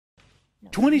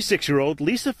26-year-old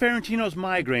Lisa Ferrantino's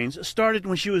migraines started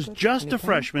when she was just a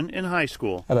freshman in high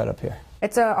school. How about up here?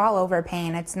 It's a all-over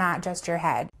pain. It's not just your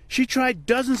head. She tried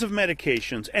dozens of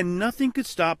medications, and nothing could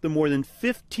stop the more than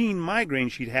 15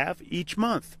 migraines she'd have each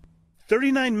month.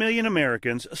 39 million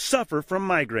Americans suffer from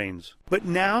migraines. But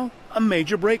now, a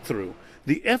major breakthrough.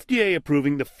 The FDA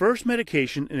approving the first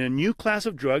medication in a new class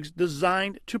of drugs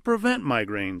designed to prevent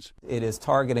migraines. It is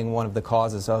targeting one of the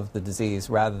causes of the disease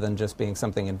rather than just being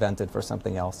something invented for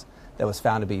something else that was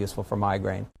found to be useful for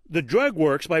migraine. The drug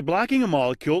works by blocking a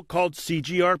molecule called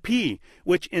CGRP,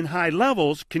 which in high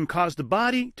levels can cause the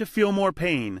body to feel more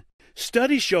pain.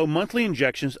 Studies show monthly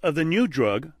injections of the new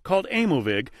drug, called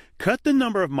Aimovig, cut the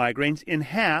number of migraines in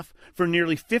half for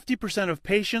nearly 50% of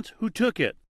patients who took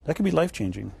it. That could be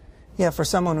life-changing. Yeah, for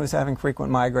someone who's having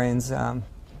frequent migraines,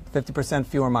 50%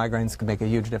 fewer migraines could make a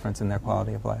huge difference in their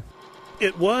quality of life.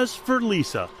 It was for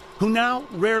Lisa, who now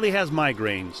rarely has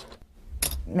migraines.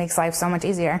 It makes life so much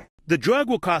easier. The drug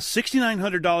will cost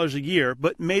 $6,900 a year,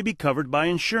 but may be covered by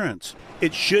insurance.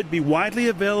 It should be widely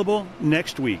available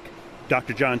next week.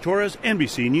 Dr. John Torres,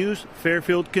 NBC News,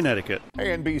 Fairfield, Connecticut.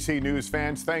 Hey, NBC News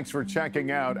fans, thanks for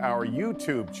checking out our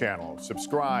YouTube channel.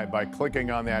 Subscribe by clicking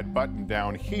on that button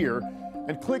down here,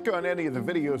 and click on any of the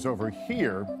videos over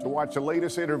here to watch the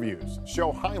latest interviews,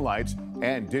 show highlights,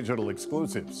 and digital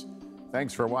exclusives.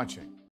 Thanks for watching.